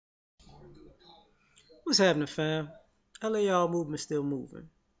What's happening, fam? L.A.R. movement still moving.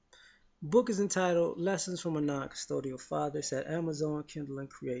 Book is entitled Lessons from a Non-Custodial Father. It's at Amazon, Kindle, and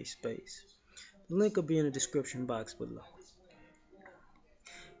Create Space. The link will be in the description box below.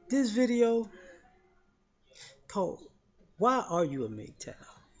 This video called Why Are You a MGTOW?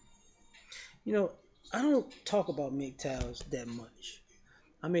 You know, I don't talk about MGTOWs that much.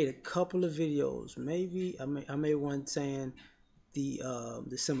 I made a couple of videos. Maybe I made one saying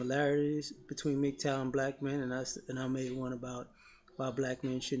the similarities between MGTOW and black men, and I made one about why black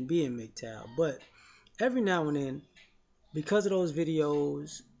men shouldn't be in MGTOW. But every now and then, because of those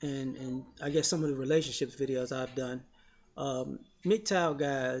videos and I guess some of the relationships videos I've done, MGTOW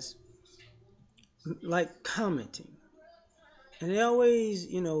guys like commenting, and they always,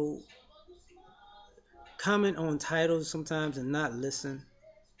 comment on titles sometimes and not listen,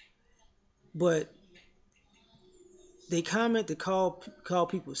 but they comment to call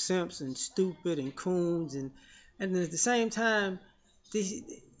people simps and stupid and coons, and then at the same time, they,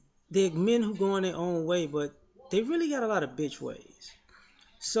 they're men who go on their own way, but they really got a lot of bitch ways.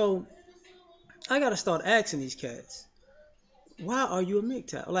 So I gotta start asking these cats, why are you a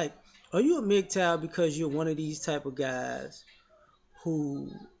MGTOW? Like, are you a MGTOW because you're one of these type of guys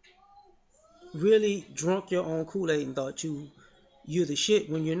who really drunk your own Kool-Aid and thought you're the shit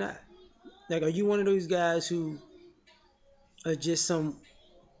when you're not? Like, are you one of those guys who are just some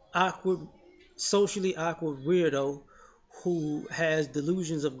awkward, socially awkward weirdo who has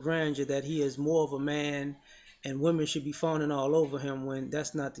delusions of grandeur that he is more of a man and women should be fawning all over him when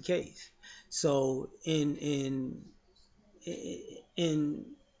that's not the case? So in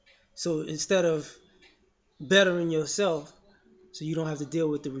so instead of bettering yourself so you don't have to deal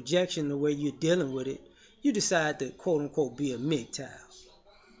with the rejection the way you're dealing with it, you decide to quote unquote be a MGTOW.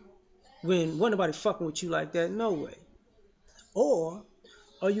 When wasn't nobody fucking with you like that, no way. Or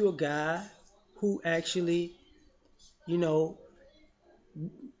are you a guy who actually, you know,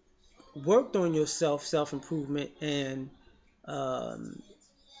 worked on yourself, self-improvement, um,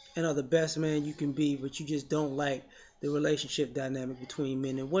 and are the best man you can be, but you just don't like the relationship dynamic between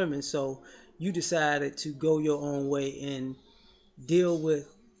men and women, so you decided to go your own way and deal with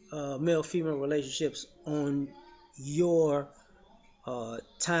male-female relationships on your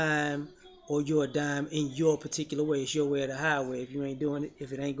time or your dime in your particular way. It's your way or the highway. If you ain't doing it,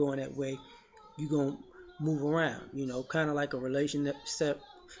 if it ain't going that way, you gonna move around. Kind of like a relationship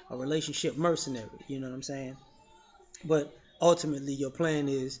mercenary. You know what I'm saying? But ultimately, your plan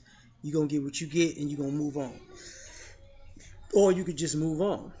is you're gonna get what you get and you're gonna move on, or you could just move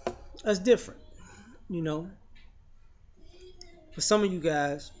on. That's different. You know, for some of you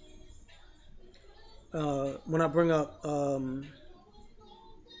guys, when I bring up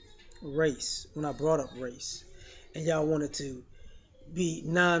race, when I brought up race, and y'all wanted to be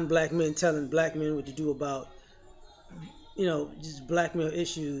non-black men telling black men what to do about, just black male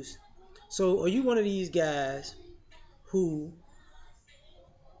issues. So are you one of these guys who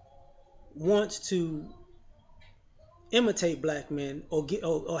wants to imitate black men or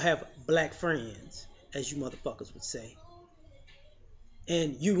have black friends, as you motherfuckers would say,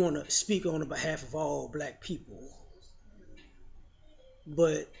 and you want to speak on the behalf of all black people,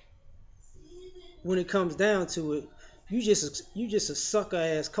 but when it comes down to it, you just a sucker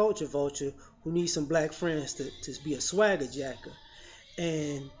ass culture vulture who needs some black friends to be a swagger jacker.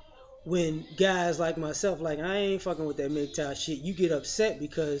 And when guys like myself, like, I ain't fucking with that MGTOW shit, you get upset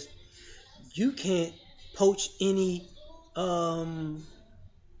because you can't poach any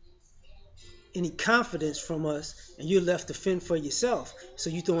confidence from us, and you're left to fend for yourself. So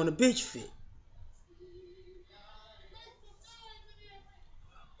you throwing a bitch fit.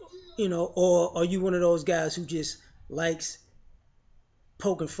 Or are you one of those guys who just likes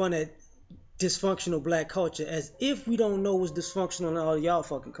poking fun at dysfunctional black culture as if we don't know what's dysfunctional in all y'all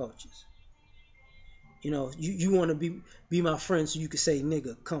fucking cultures? You want to be my friend so you can say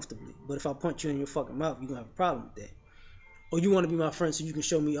nigga comfortably, but if I punch you in your fucking mouth, you're gonna have a problem with that. Or you want to be my friend so you can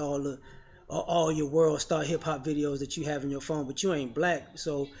show me all your world star hip hop videos that you have in your phone, but you ain't black.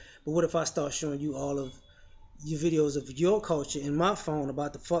 So, but what if I start showing you all of your videos of your culture in my phone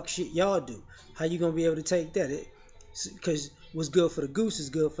about the fuck shit y'all do? How you gonna be able to take that? Because what's good for the goose is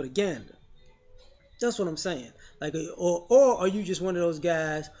good for the gander. That's what I'm saying. Like, or are you just one of those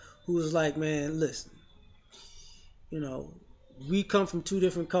guys who's like, man, listen, you know, we come from two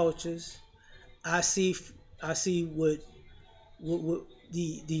different cultures. I see, I see what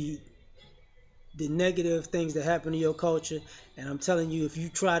the negative things that happen to your culture, and I'm telling you, if you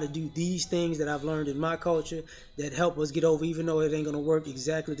try to do these things that I've learned in my culture that help us get over, even though it ain't gonna work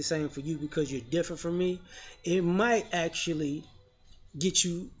exactly the same for you because you're different from me, it might actually get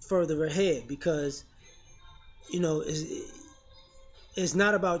you further ahead. Because You know, it's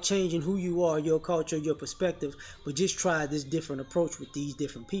not about changing who you are, your culture, your perspective, but just try this different approach with these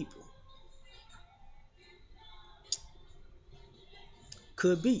different people.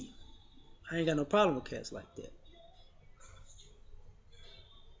 Could be. I ain't got no problem with cats like that.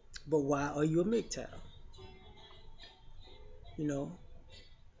 But why are you a MGTOW? You know,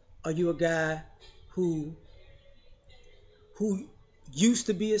 are you a guy who who used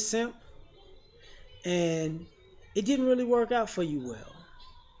to be a simp and it didn't really work out for you well,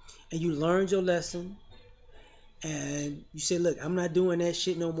 and you learned your lesson, and you say, look, I'm not doing that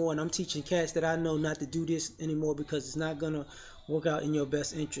shit no more, and I'm teaching cats that I know not to do this anymore because it's not gonna work out in your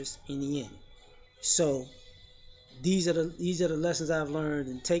best interest in the end. So these are the lessons I've learned,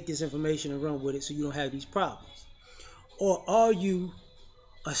 and take this information and run with it so you don't have these problems. Or are you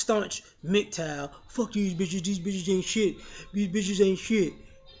a staunch MGTOW? Fuck these bitches ain't shit, these bitches ain't shit,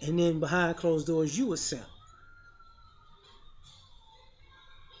 and then behind closed doors you a simp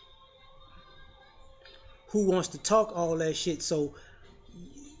who wants to talk all that shit. So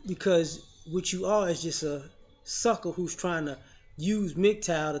because what you are is just a sucker who's trying to use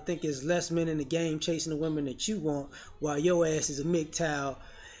MGTOW to think there's less men in the game chasing the women that you want, while your ass is a MGTOW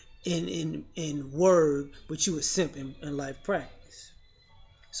in word, but you a simp in life practice.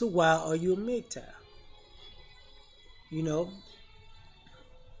 So why are you a MGTOW? You know,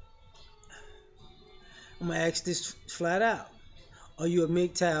 I'm gonna ask this flat out. Are you a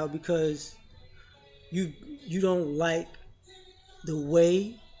MGTOW because you you don't like the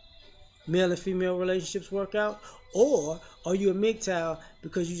way male and female relationships work out? Or are you a MGTOW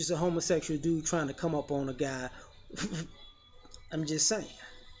because you're just a homosexual dude trying to come up on a guy? I'm just saying.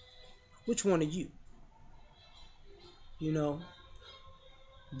 Which one are you? You know,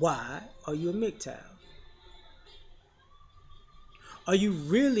 why are you a MGTOW? Are you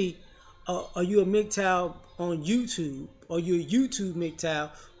really, are you a MGTOW on YouTube? Or you a YouTube MGTOW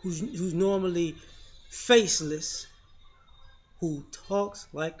who's normally faceless, who talks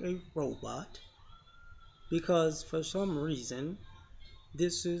like a robot because for some reason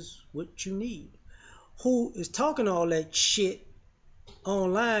this is what you need? Who is talking all that shit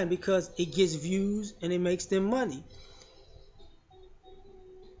online because it gets views and it makes them money?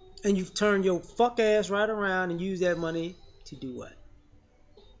 And you've turned your fuck ass right around and use that money to do what?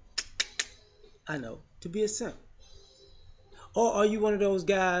 I know, to be a simp. Or are you one of those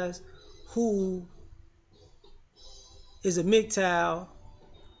guys who is a MGTOW,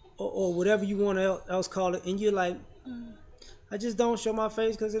 or whatever you want to else call it, and you're like, I just don't show my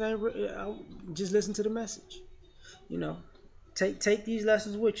face because it ain't. I just listen to the message. You know, take these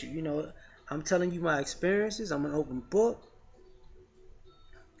lessons with you. You know, I'm telling you my experiences. I'm an open book.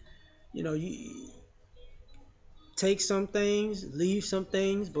 You know, you take some things, leave some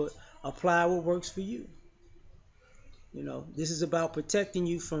things, but apply what works for you. You know, this is about protecting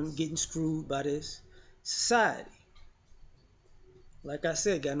you from getting screwed by this society. Like I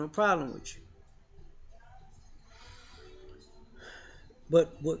said, got no problem with you.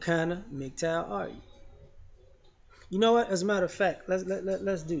 But what kind of MGTOW are you? You know what? As a matter of fact,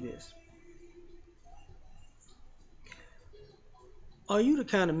 let's do this. Are you the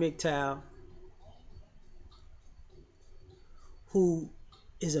kind of MGTOW who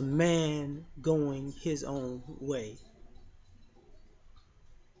is a man going his own way,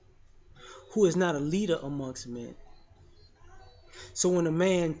 who is not a leader amongst men? So when a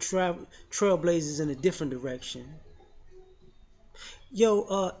man trailblazes in a different direction,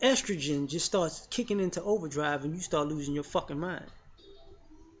 estrogen just starts kicking into overdrive and you start losing your fucking mind.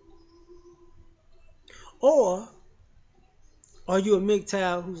 Or are you a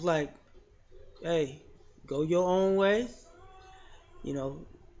MGTOW who's like, hey, go your own way? You know,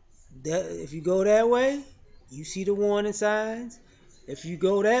 that if you go that way, you see the warning signs. If you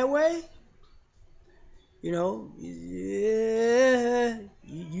go that way, yeah,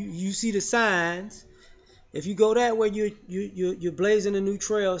 you see the signs. If you go that way, you're blazing a new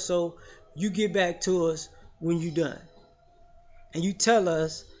trail. So you get back to us when you're done, and you tell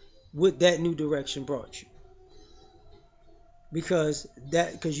us what that new direction brought you, because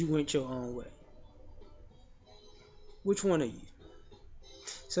you went your own way. Which one are you?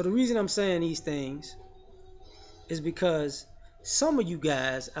 So the reason I'm saying these things is because some of you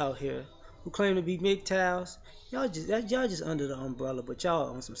guys out here who claim to be MGTOWs, y'all just under the umbrella, but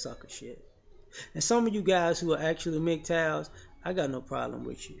y'all on some sucker shit. And some of you guys who are actually MGTOWs, I got no problem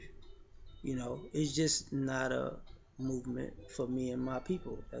with you. You know, it's just not a movement for me and my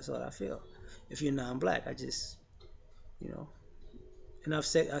people. That's what I feel. If you're non-black, I just, you know, and I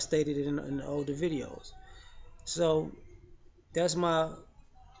stated it in the older videos. So that's my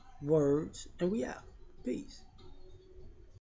words, and we out. Peace.